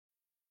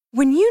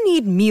When you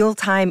need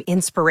mealtime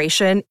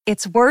inspiration,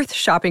 it's worth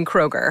shopping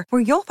Kroger,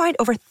 where you'll find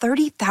over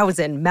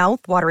 30,000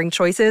 mouth-watering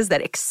choices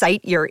that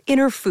excite your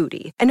inner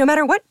foodie. And no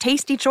matter what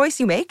tasty choice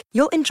you make,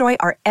 you'll enjoy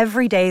our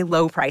everyday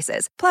low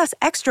prices, plus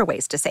extra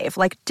ways to save,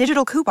 like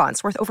digital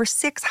coupons worth over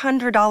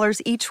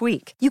 $600 each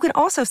week. You can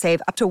also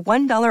save up to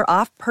 $1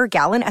 off per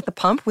gallon at the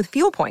pump with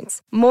fuel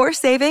points. More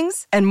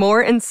savings and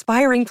more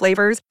inspiring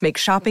flavors make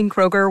shopping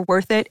Kroger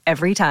worth it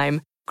every time.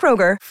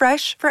 Kroger,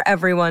 fresh for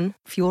everyone.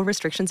 Fuel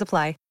restrictions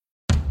apply.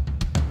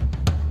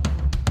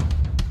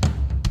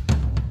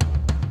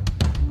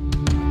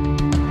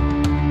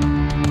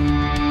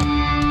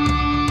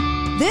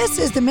 This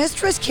is the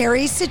Mistress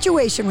Carrie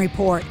Situation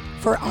Report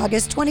for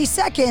August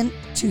 22nd,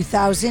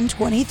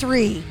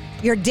 2023.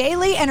 Your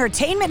daily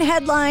entertainment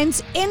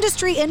headlines,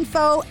 industry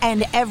info,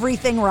 and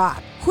everything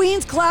rock.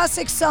 Queen's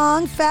classic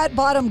song, Fat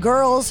Bottom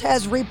Girls,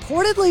 has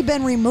reportedly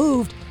been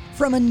removed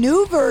from a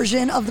new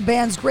version of the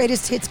band's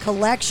greatest hits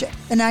collection.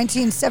 The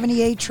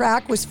 1978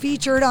 track was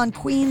featured on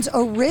Queen's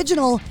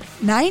original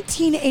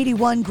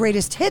 1981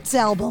 greatest hits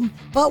album,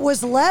 but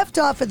was left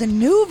off of the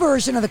new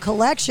version of the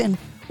collection,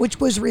 which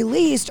was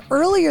released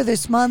earlier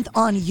this month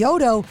on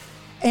Yodo,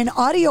 an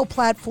audio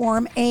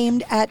platform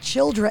aimed at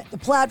children. The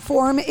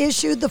platform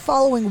issued the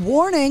following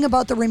warning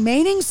about the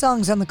remaining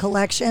songs on the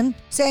collection,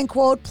 saying,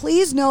 quote,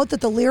 "Please note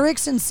that the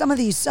lyrics in some of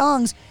these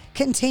songs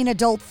contain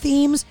adult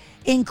themes,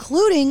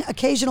 including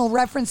occasional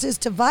references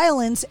to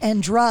violence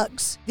and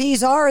drugs.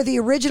 These are the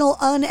original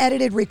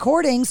unedited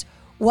recordings.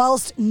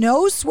 Whilst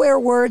no swear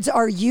words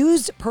are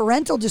used,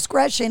 parental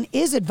discretion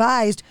is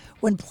advised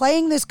when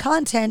playing this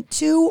content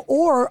to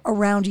or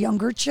around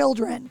younger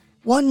children."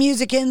 One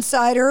music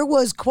insider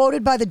was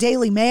quoted by the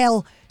Daily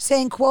Mail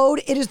saying, quote,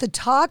 "It is the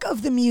talk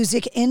of the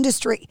music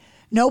industry.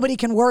 Nobody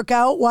can work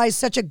out why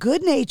such a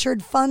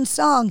good-natured, fun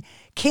song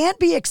can't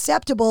be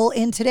acceptable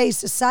in today's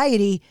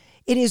society.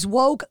 It is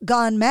woke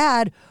gone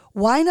mad.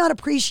 Why not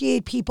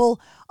appreciate people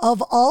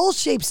of all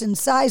shapes and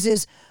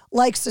sizes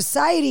like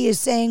society is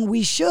saying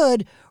we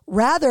should,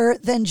 rather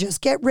than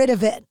just get rid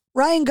of it?"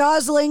 Ryan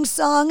Gosling's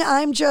song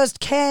 "I'm Just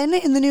Ken"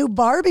 in the new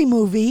Barbie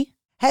movie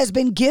has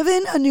been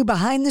given a new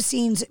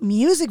behind-the-scenes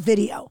music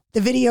video. The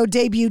video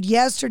debuted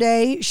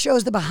yesterday,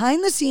 shows the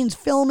behind-the-scenes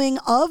filming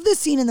of the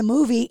scene in the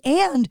movie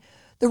and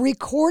the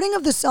recording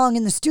of the song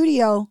in the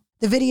studio.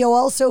 The video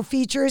also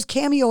features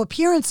cameo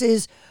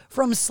appearances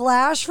from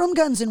Slash from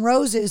Guns N'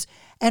 Roses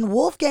and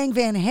Wolfgang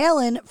Van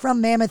Halen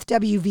from Mammoth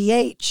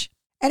WVH.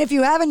 And if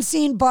you haven't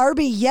seen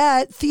Barbie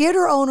yet,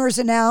 theater owners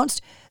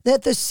announced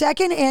that the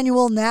second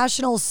annual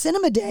National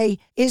Cinema Day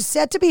is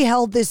set to be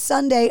held this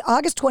Sunday,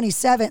 August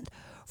 27th.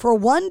 For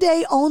one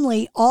day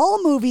only,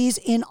 all movies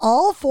in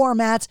all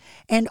formats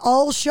and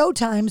all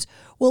showtimes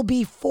will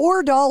be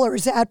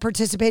 $4 at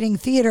participating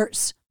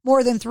theaters.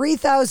 More than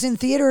 3,000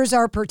 theaters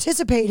are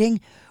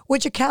participating,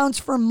 which accounts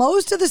for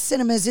most of the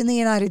cinemas in the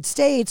United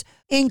States,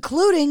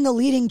 including the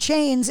leading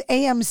chains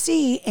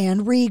AMC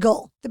and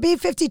Regal. The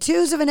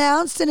B-52s have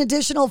announced an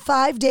additional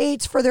 5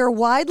 dates for their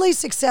widely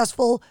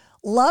successful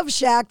Love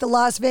Shack, the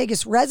Las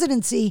Vegas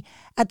residency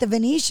at the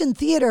Venetian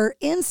Theater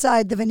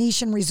inside the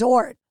Venetian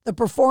Resort. The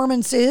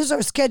performances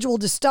are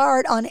scheduled to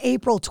start on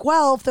April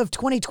 12th of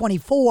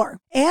 2024.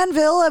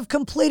 Anvil have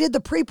completed the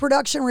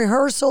pre-production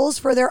rehearsals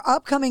for their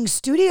upcoming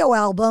studio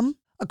album.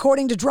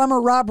 According to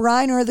drummer Rob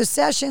Reiner, the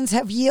sessions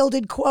have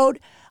yielded, quote,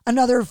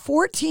 "another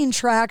 14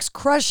 tracks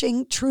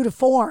crushing true to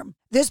form."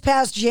 This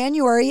past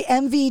January,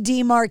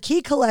 MVD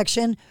Marquee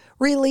Collection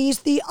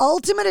released the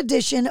Ultimate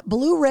Edition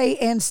Blu-ray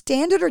and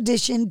Standard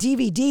Edition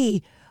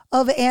DVD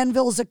of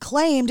Anvil's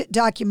acclaimed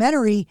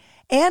documentary,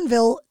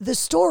 Anvil, The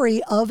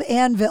Story of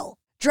Anvil.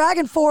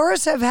 Dragon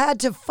Force have had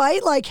to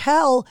fight like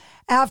hell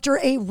after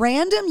a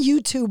random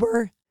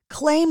YouTuber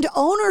claimed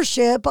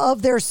ownership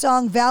of their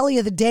song Valley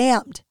of the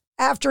Damned.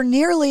 After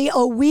nearly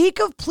a week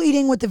of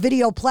pleading with the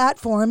video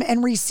platform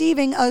and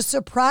receiving a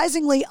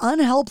surprisingly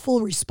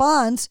unhelpful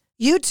response,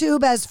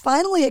 YouTube has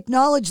finally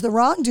acknowledged the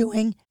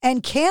wrongdoing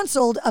and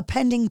canceled a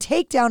pending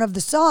takedown of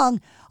the song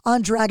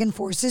on Dragon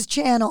Force's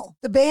channel.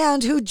 The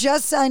band, who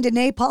just signed to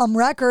Napalm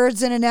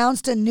Records and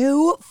announced a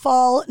new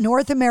fall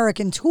North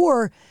American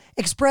tour,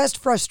 expressed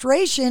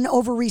frustration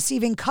over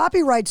receiving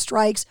copyright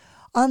strikes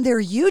on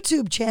their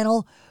YouTube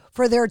channel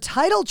for their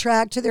title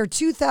track to their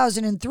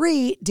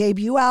 2003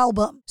 debut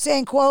album,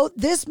 saying, quote,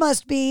 "This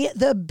must be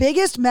the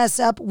biggest mess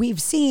up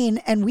we've seen,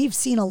 and we've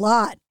seen a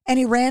lot.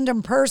 Any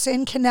random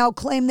person can now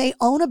claim they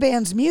own a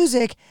band's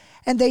music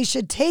and they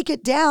should take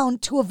it down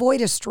to avoid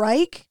a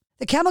strike."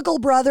 The Chemical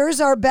Brothers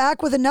are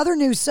back with another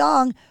new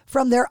song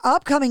from their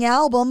upcoming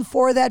album,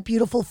 For That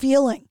Beautiful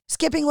Feeling.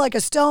 Skipping Like a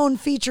Stone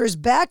features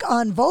Beck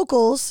on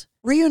vocals,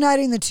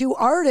 reuniting the two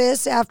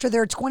artists after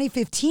their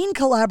 2015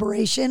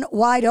 collaboration,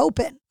 Wide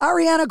Open.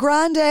 Ariana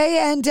Grande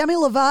and Demi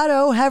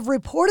Lovato have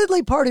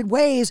reportedly parted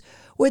ways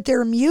with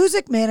their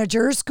music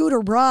manager,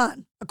 Scooter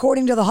Braun.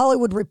 According to The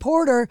Hollywood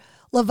Reporter,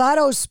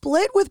 Lovato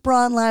split with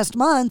Braun last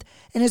month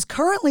and is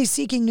currently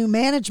seeking new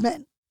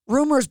management.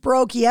 Rumors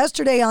broke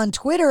yesterday on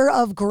Twitter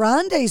of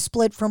Grande's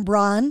split from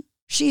Braun.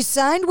 She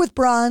signed with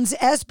Braun's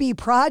SB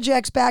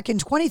Projects back in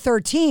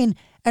 2013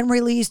 and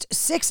released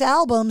 6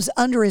 albums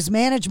under his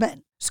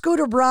management.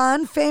 Scooter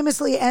Braun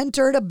famously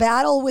entered a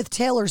battle with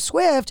Taylor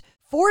Swift,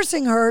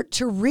 forcing her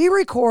to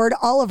re-record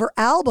all of her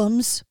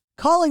albums,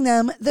 calling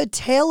them the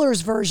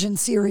Taylor's Version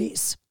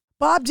series.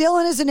 Bob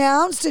Dylan has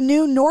announced a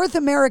new North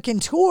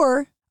American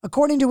tour.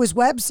 According to his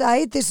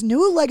website, this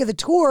new leg of the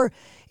tour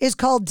is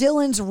called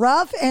Dylan's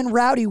Rough and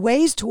Rowdy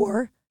Ways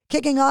Tour,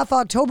 kicking off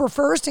October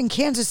 1st in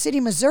Kansas City,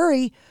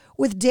 Missouri,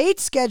 with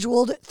dates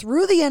scheduled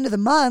through the end of the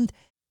month,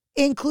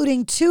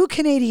 including 2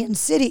 Canadian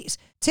cities.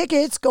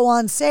 Tickets go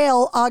on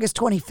sale August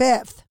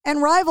 25th.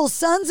 And Rival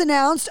Sons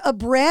announced a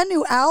brand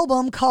new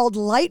album called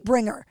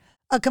Lightbringer,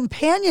 a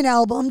companion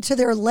album to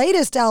their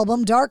latest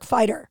album,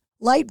 Darkfighter.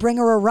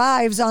 Lightbringer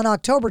arrives on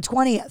October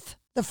 20th.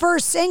 The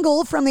first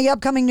single from the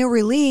upcoming new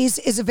release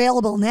is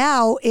available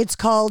now. It's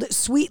called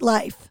Sweet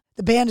Life.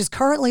 The band is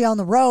currently on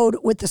the road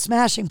with the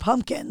Smashing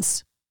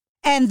Pumpkins.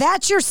 And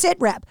that's your Sit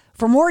Rep.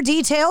 For more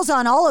details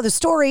on all of the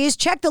stories,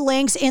 check the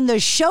links in the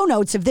show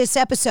notes of this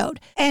episode.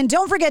 And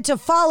don't forget to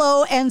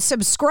follow and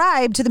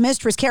subscribe to the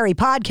Mistress Carrie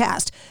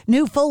podcast.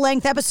 New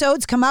full-length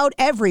episodes come out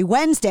every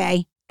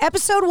Wednesday.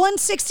 Episode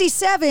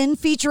 167,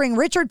 featuring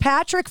Richard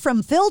Patrick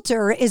from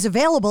Filter, is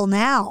available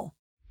now.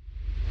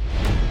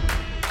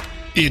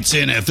 It's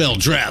NFL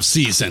draft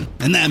season,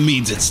 and that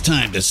means it's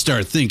time to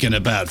start thinking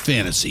about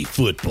fantasy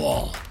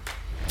football.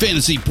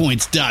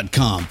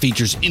 FantasyPoints.com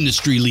features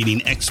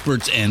industry-leading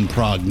experts and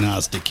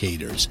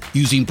prognosticators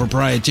using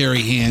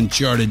proprietary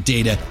hand-charted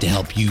data to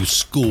help you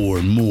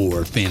score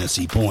more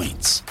fantasy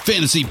points.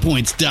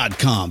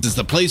 FantasyPoints.com is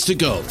the place to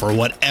go for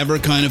whatever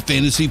kind of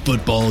fantasy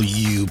football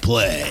you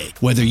play.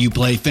 Whether you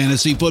play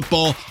fantasy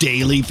football,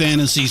 daily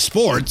fantasy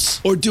sports,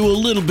 or do a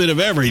little bit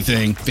of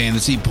everything,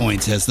 Fantasy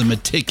Points has the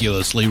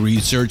meticulously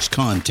researched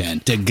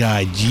content to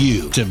guide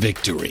you to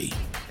victory.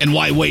 And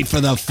why wait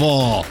for the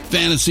fall?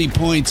 Fantasy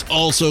Points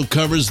also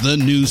covers the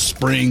new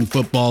spring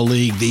football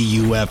league, the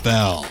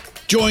UFL.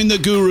 Join the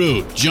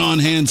guru, John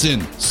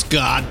Hansen,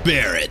 Scott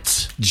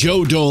Barrett,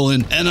 Joe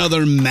Dolan, and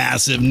other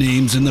massive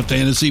names in the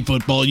fantasy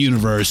football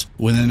universe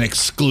with an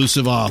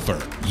exclusive offer.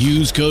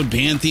 Use code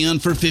Pantheon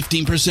for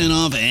 15%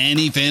 off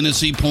any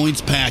Fantasy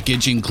Points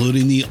package,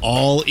 including the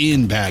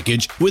all-in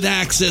package, with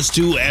access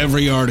to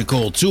every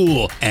article,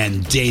 tool,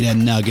 and data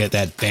nugget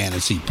that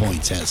Fantasy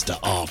Points has to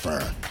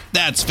offer.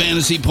 That's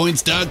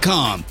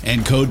FantasyPoints.com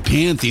and code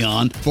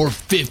Pantheon for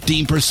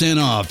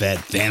 15% off at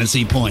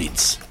Fantasy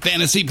Points.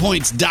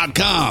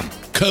 FantasyPoints.com,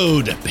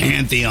 code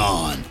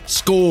Pantheon.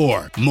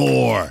 Score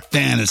more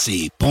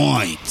fantasy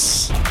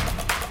points.